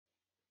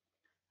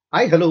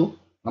Hi, hello,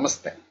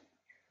 namaste.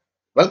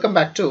 Welcome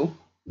back to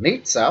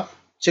Needs of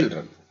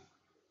Children.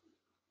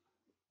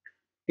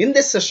 In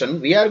this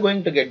session, we are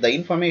going to get the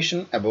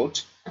information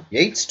about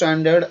 8th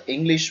Standard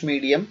English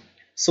Medium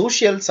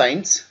Social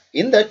Science,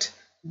 in that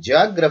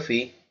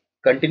Geography,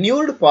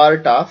 continued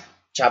part of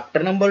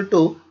Chapter number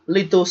 2,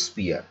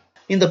 Lithosphere.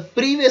 In the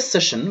previous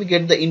session, we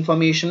get the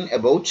information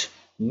about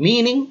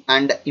meaning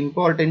and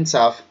importance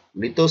of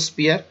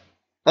lithosphere,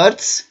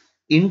 Earth's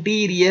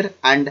interior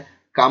and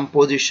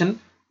composition,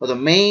 the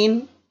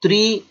main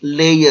three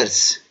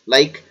layers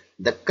like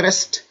the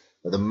crust,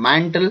 the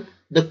mantle,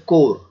 the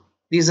core.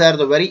 These are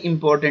the very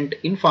important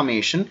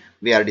information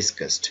we are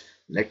discussed.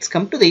 Let's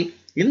come to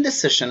in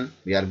this session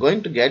we are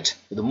going to get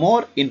the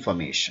more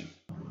information.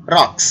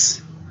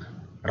 Rocks.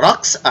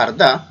 Rocks are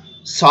the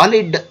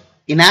solid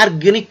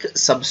inorganic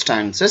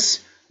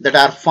substances that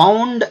are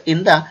found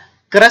in the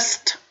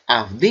crust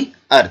of the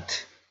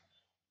earth.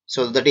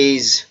 So that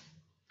is,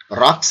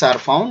 rocks are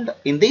found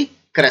in the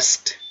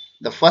crust,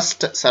 the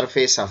first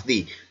surface of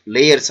the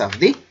layers of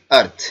the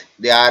earth.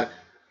 They are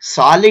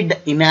solid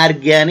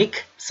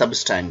inorganic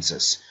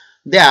substances.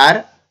 They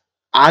are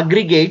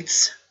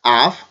aggregates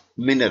of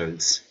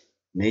minerals.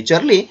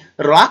 Majorly,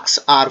 rocks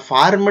are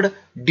formed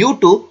due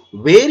to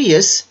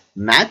various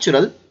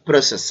natural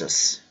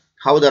processes.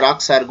 How the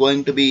rocks are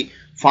going to be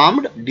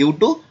formed? Due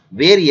to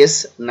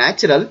various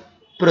natural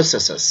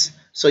processes.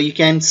 So you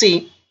can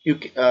see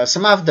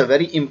some of the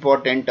very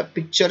important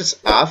pictures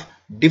of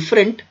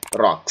different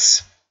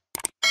rocks.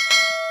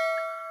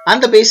 On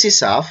the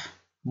basis of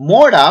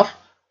mode of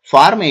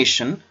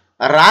formation,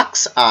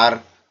 rocks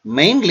are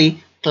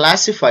mainly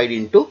classified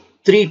into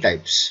three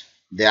types.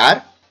 They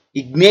are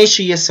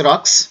Igneous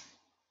rocks,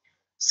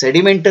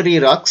 Sedimentary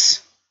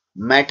rocks,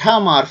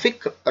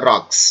 Metamorphic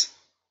rocks.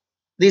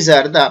 These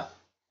are the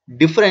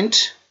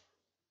different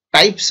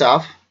types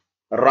of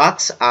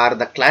rocks, are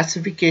the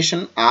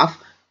classification of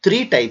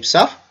three types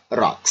of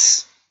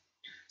rocks.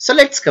 So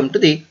let's come to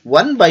the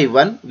one by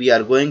one. We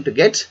are going to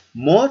get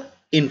more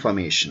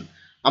information.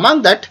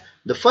 Among that,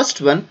 the first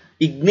one,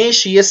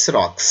 Igneous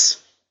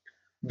rocks.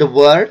 The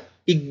word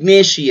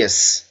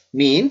igneous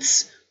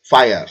means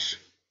fire.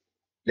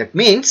 That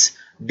means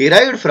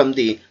derived from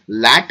the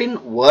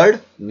Latin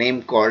word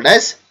name called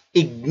as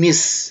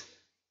Ignis,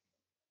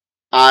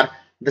 or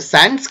the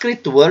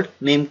Sanskrit word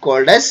name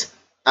called as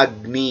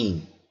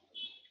Agni.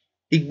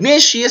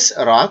 Igneous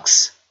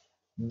rocks,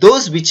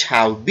 those which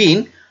have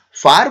been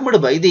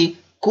formed by the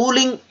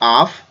cooling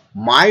of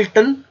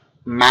molten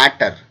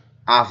matter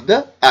of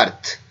the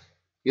earth.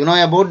 You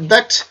know about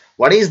that?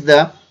 What is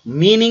the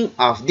meaning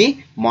of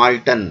the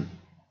molten?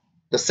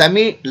 The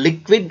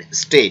semi-liquid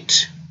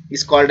state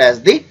is called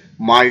as the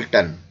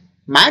molten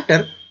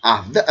matter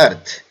of the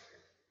earth.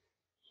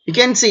 You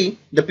can see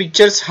the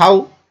pictures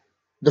how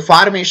the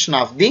formation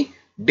of the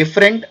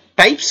different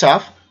types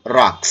of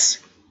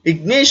rocks.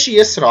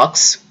 Igneous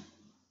rocks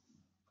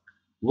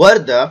were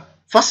the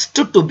first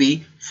to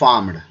be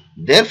formed.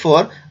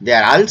 Therefore, they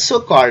are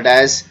also called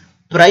as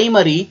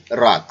primary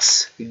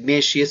rocks.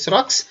 Igneous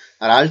rocks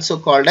are also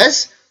called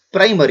as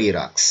primary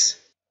rocks.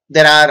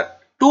 There are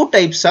two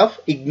types of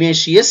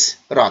igneous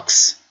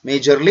rocks,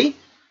 majorly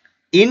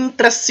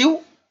intrusive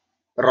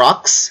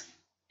rocks,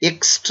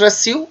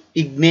 extrusive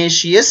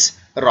igneous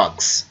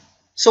rocks.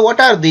 So what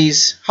are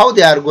these? How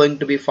they are going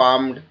to be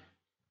formed?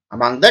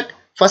 Among that,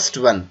 first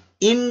one,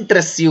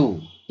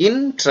 intrusive.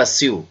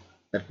 Intrusive.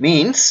 That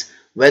means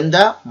when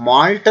the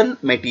molten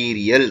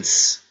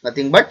materials,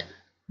 nothing but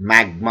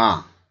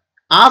magma,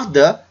 of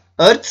the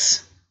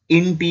earth's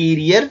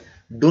interior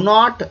do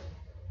not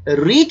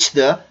reach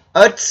the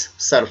earth's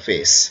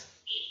surface.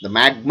 The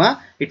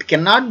magma, it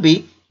cannot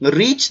be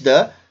reach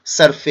the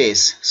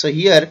surface. So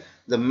here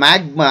the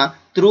magma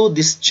through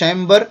this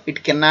chamber,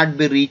 it cannot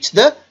be reach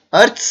the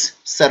earth's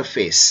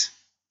surface.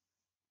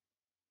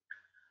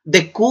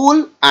 They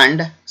cool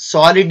and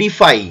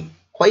solidify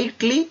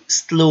quietly,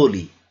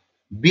 slowly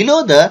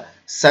below the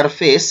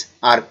surface,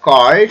 are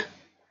called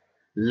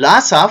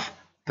laws of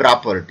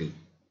property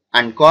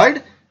and called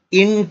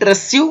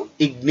intrusive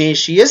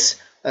igneous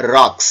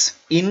rocks.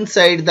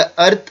 Inside the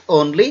earth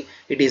only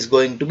it is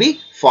going to be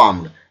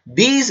formed.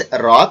 These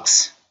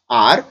rocks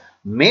are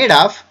made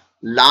of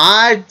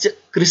large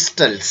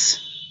crystals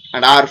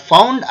and are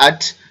found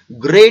at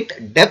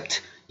great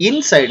depth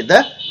inside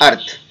the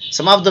earth.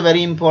 Some of the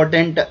very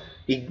important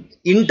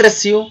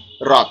intrusive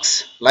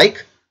rocks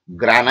like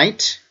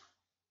Granite,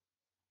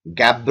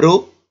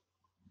 Gabbro,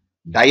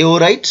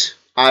 Diorite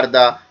are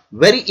the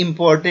very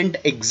important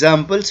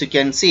examples. You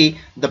can see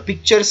the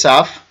pictures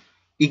of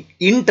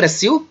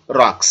intrusive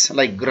rocks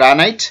like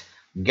Granite,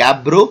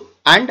 Gabbro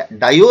and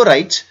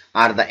Diorite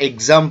are the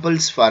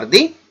examples for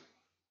the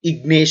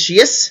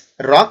igneous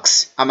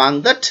rocks,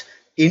 among that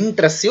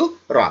intrusive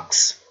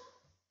rocks.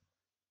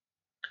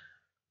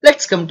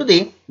 Let's come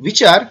to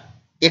which are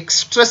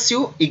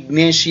extrusive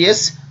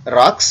igneous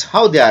rocks,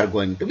 how they are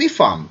going to be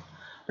formed.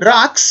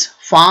 Rocks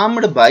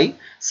formed by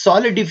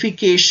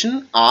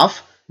solidification of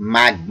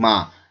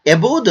magma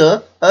above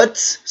the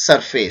earth's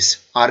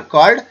surface are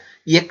called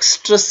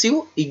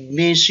extrusive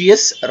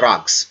igneous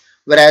rocks,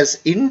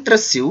 whereas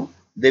intrusive,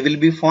 they will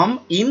be formed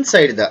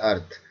inside the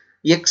earth.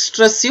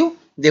 Extrusive,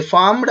 they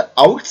formed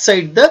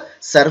outside the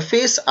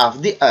surface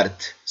of the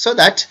earth, so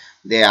that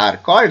they are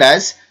called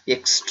as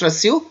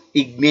extrusive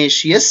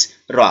igneous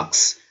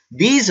rocks.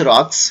 These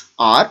rocks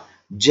are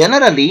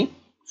generally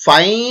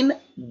fine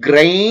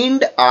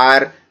grained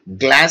or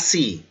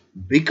glassy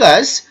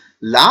because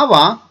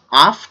lava,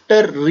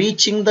 after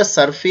reaching the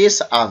surface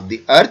of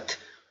the earth,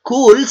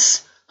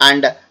 cools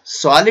and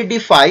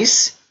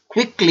solidifies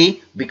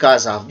quickly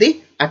because of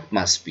the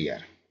atmosphere.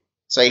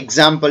 So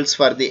examples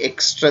for the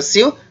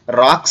extrusive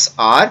rocks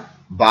are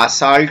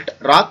basalt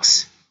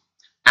rocks,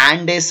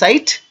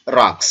 andesite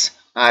rocks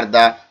are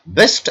the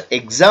best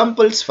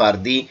examples for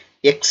the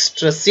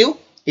extrusive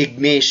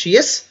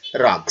igneous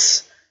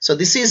rocks. So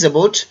this is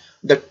about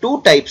the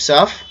two types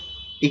of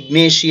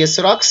igneous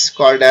rocks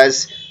called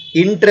as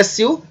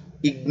intrusive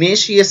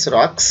igneous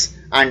rocks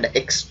and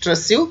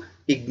extrusive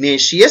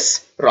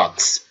igneous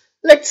rocks.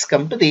 Let's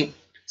come to the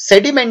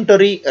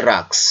sedimentary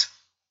rocks.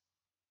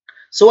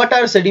 So what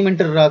are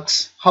sedimentary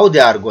rocks? How they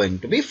are going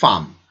to be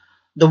formed?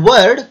 The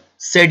word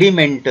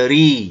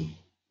sedimentary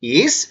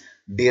is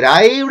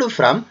derived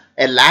from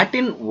a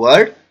Latin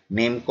word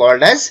name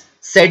called as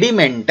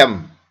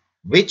sedimentum,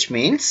 which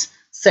means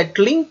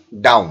settling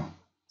down.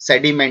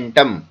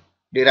 Sedimentum,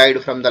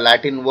 derived from the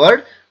Latin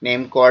word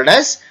name called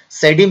as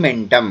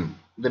sedimentum.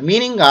 The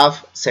meaning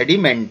of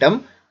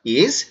sedimentum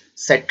is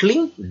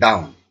settling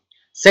down.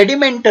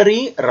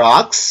 Sedimentary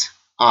rocks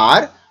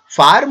are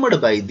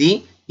formed by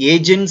the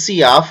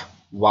agency of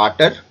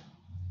water,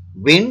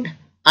 wind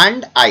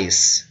and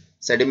ice.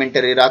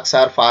 Sedimentary rocks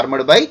are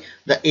formed by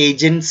the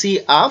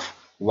agency of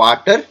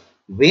water,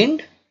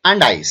 wind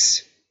and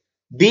ice.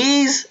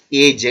 These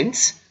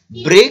agents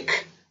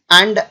break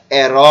and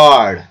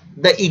erode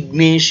the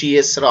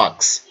igneous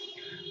rocks,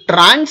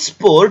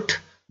 transport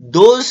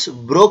those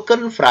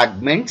broken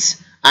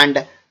fragments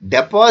and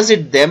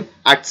deposit them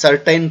at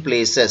certain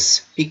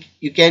places.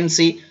 You can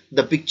see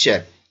the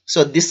picture.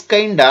 So this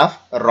kind of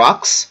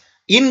rocks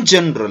in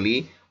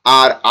generally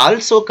are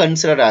also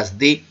considered as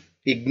the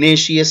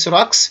igneous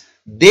rocks.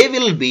 They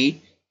will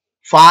be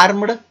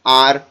formed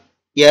or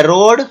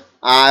erode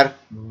or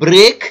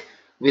break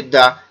with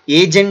the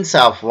agents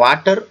of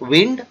water,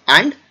 wind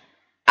and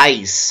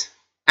ice,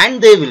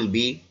 and they will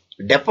be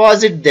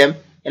deposit them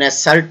in a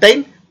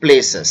certain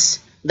places.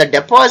 The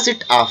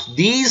deposit of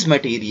these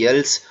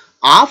materials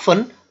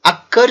often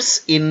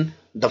occurs in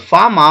the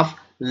form of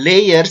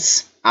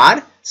layers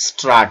or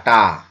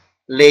strata.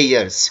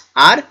 Layers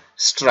or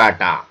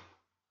strata.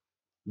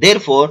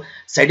 Therefore,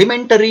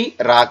 sedimentary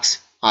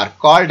rocks are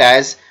called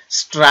as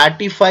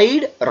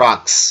stratified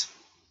rocks.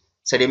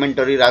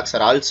 Sedimentary rocks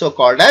are also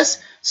called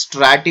as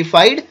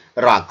stratified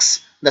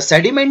rocks. The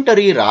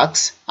sedimentary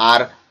rocks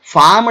are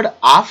formed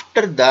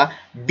after the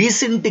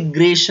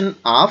disintegration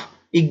of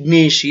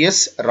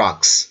igneous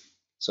rocks.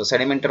 So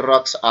sedimentary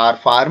rocks are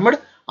formed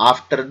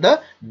after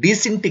the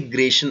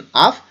disintegration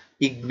of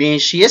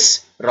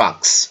igneous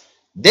rocks.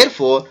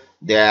 Therefore,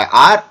 they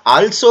are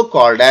also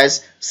called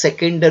as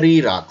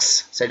secondary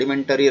rocks.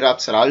 Sedimentary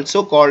rocks are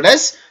also called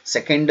as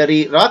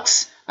secondary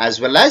rocks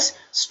as well as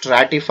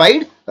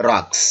stratified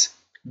rocks.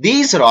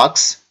 These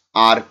rocks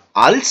are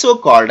also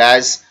called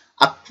as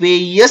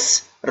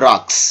aqueous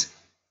rocks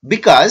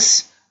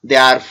because they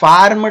are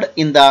formed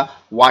in the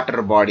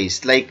water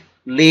bodies like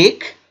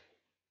lake,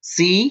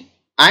 sea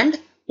and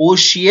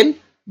ocean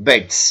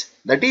beds.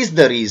 That is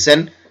the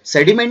reason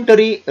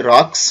sedimentary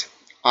rocks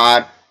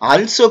are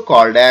also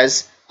called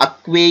as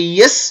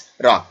aqueous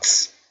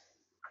rocks.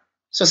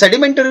 So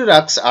sedimentary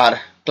rocks are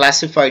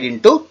classified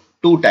into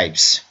two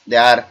types. They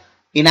are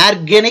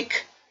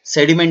inorganic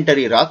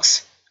sedimentary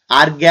rocks,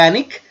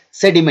 organic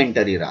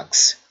sedimentary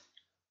rocks.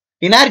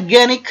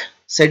 Inorganic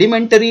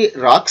sedimentary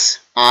rocks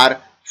are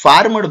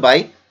formed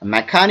by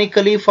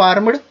mechanically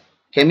formed,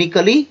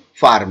 chemically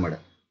formed.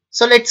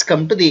 So let's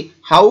come to the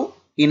how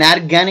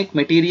inorganic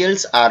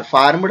materials are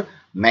formed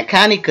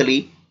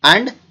mechanically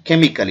and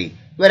chemically,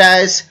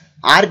 whereas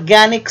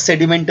organic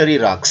sedimentary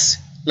rocks,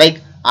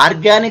 like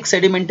organic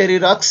sedimentary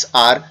rocks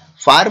are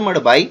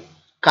formed by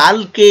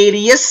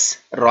calcareous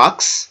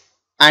rocks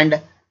and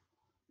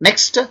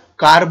next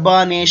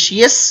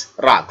carbonaceous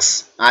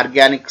rocks.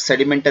 Organic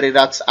sedimentary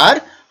rocks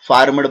are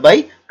formed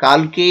by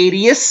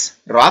calcareous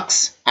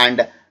rocks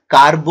and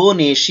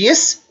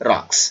carbonaceous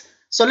rocks.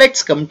 So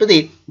let's come to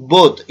the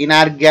both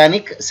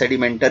inorganic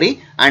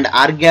sedimentary and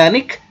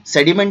organic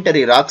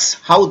sedimentary rocks,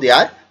 how they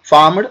are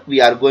formed. We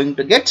are going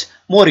to get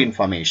more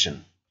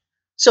information.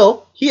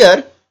 So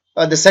here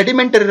the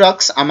sedimentary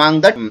rocks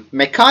among the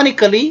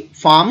mechanically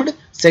formed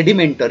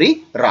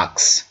sedimentary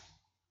rocks.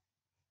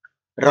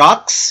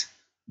 Rocks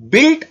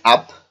built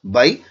up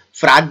by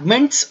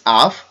fragments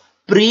of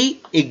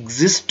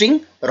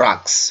pre-existing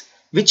rocks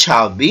which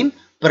have been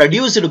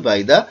produced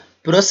by the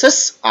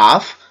process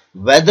of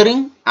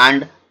weathering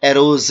and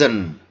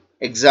erosion.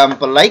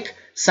 Example like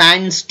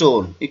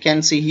sandstone. You can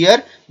see here,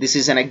 this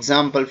is an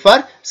example for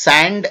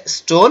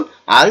sandstone,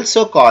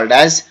 also called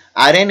as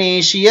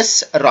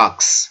Arenaceous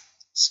rocks.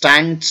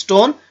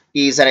 Sandstone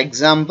is an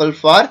example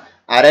for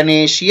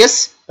Arenaceous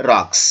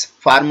rocks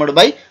formed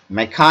by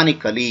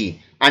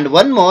mechanically. And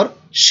one more,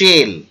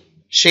 shale.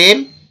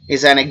 Shale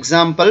is an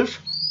example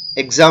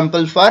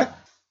for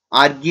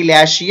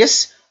Argillaceous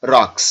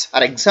rocks,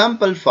 or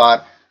example for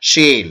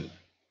shale,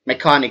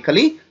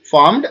 mechanically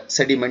formed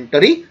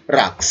sedimentary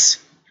rocks.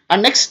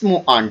 And next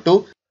move on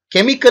to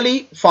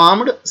chemically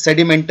formed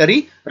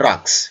sedimentary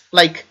rocks.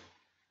 Like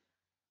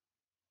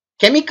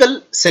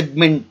chemical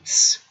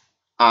sediments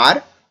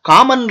are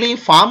commonly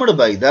formed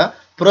by the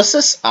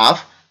process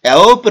of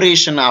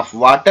evaporation of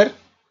water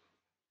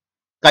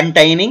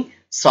containing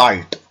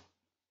salt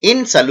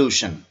in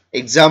solution.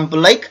 Example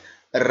like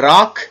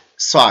rock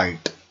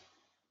salt.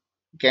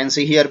 You can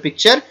see here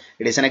picture.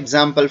 It is an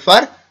example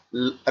for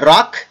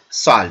rock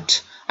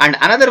salt. And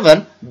another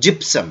one,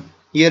 gypsum.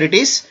 Here it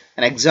is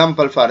an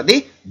example for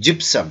the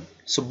gypsum.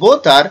 So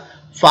both are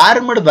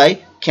formed by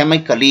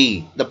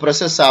chemically, the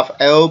process of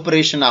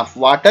evaporation of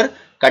water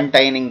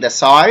containing the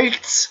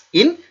salts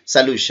in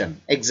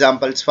solution.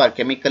 Examples for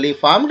chemically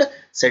formed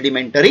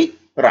sedimentary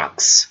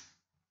rocks.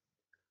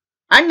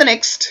 And the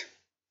next,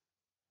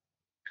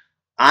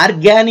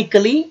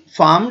 organically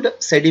formed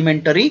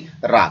sedimentary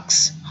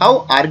rocks. How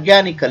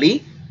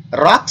organically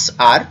rocks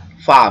are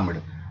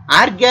formed?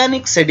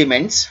 Organic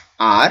sediments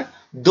are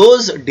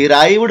those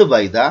derived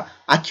by the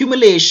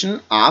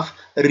accumulation of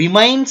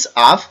remains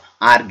of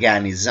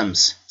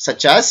organisms,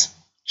 such as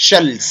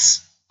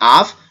shells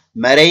of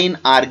marine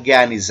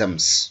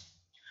organisms,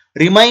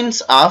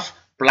 remains of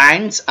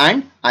plants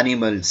and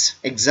animals.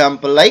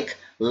 Example like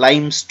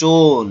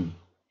limestone.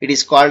 It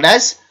is called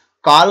as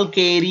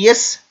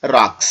calcareous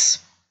rocks.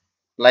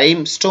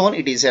 Limestone,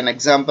 it is an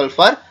example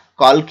for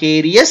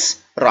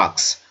calcareous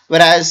rocks.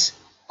 Whereas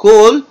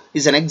coal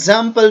is an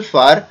example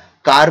for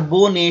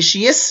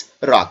carbonaceous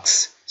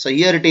rocks. So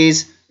here it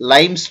is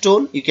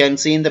limestone, you can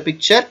see in the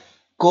picture.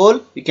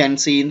 Coal, you can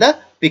see in the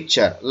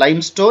picture.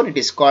 Limestone, it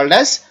is called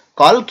as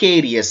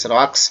calcareous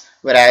rocks,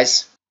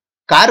 whereas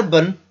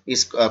coal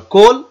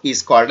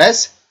is called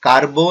as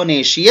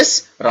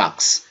carbonaceous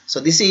rocks. So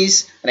this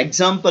is an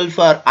example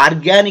for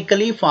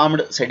organically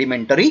formed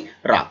sedimentary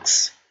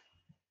rocks.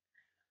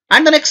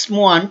 And the next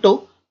move on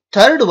to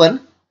third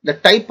one, the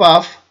type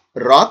of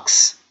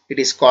rocks. It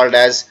is called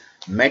as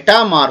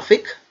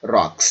metamorphic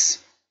rocks.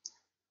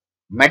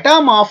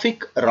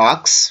 Metamorphic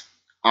rocks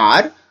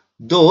are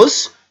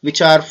those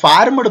which are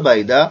formed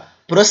by the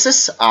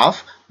process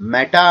of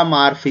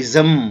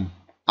metamorphism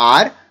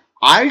or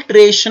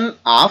alteration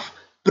of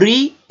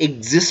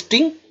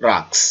pre-existing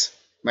rocks.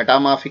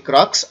 Metamorphic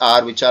rocks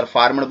are which are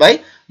formed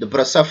by the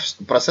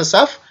process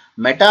of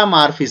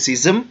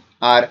metamorphism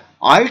or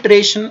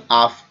alteration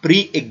of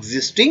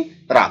pre-existing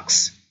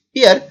rocks.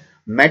 Here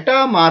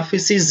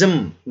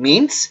metamorphism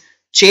means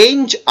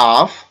change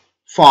of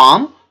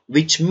form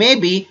which may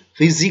be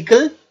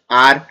physical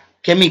or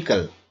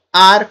chemical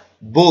or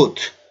both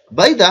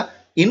by the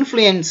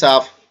influence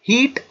of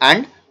heat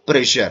and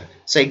pressure.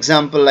 So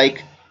example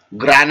like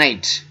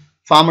granite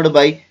formed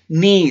by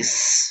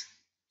gneiss.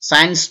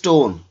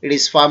 Sandstone, it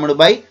is formed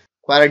by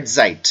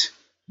quartzite.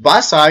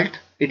 Basalt,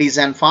 it is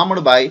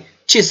formed by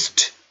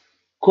schist.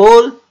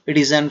 Coal, it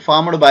is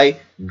formed by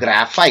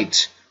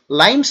graphite.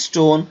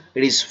 Limestone,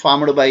 it is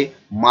formed by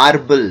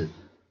marble.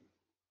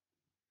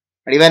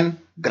 And even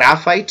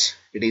graphite,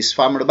 it is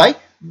formed by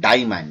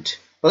diamond.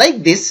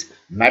 Like this,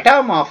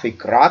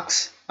 metamorphic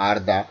rocks are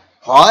the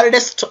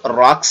hardest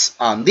rocks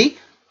on the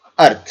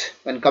earth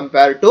when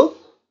compared to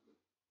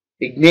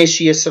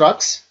igneous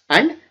rocks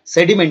and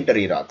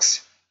sedimentary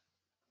rocks.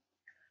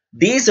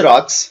 These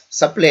rocks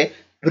supply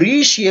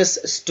precious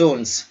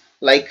stones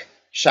like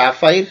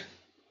sapphire,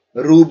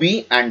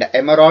 ruby and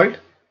emerald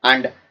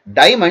and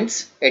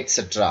diamonds,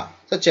 etc.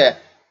 Such a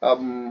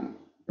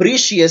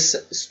precious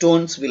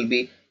stones will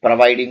be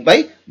providing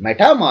by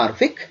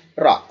metamorphic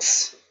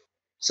rocks.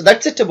 So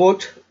that's it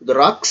about the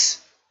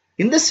rocks.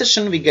 In this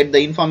session we get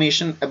the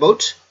information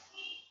about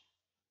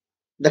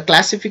the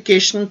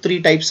classification,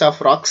 3 types of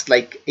rocks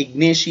like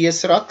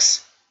igneous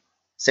rocks,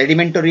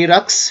 sedimentary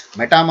rocks,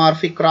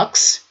 metamorphic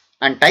rocks,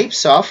 and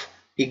types of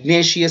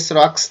igneous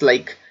rocks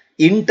like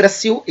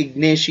intrusive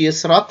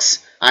igneous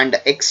rocks and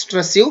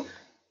extrusive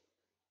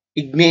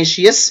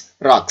igneous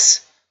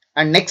rocks.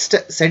 And next,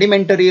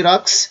 sedimentary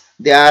rocks,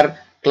 they are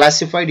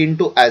classified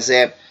into as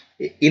a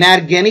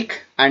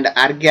inorganic and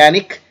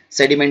organic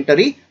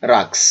sedimentary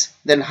rocks.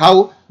 Then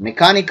how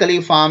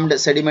mechanically formed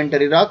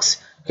sedimentary rocks,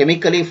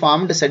 chemically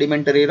formed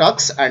sedimentary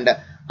rocks and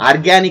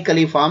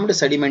organically formed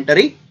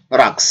sedimentary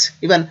rocks.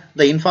 Even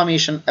the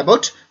information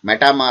about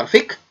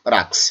metamorphic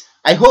rocks.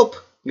 I hope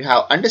you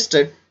have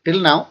understood till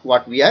now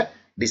what we are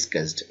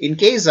discussed. In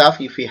case of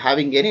if you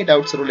having any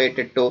doubts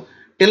related to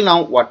till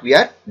now what we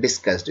are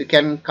discussed, you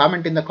can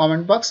comment in the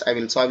comment box. I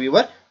will solve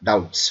your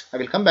doubts. I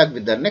will come back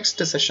with the next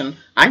session.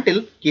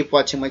 Until, keep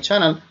watching my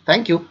channel.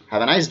 Thank you.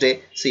 Have a nice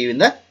day. See you in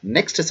the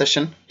next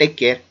session. Take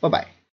care. Bye bye.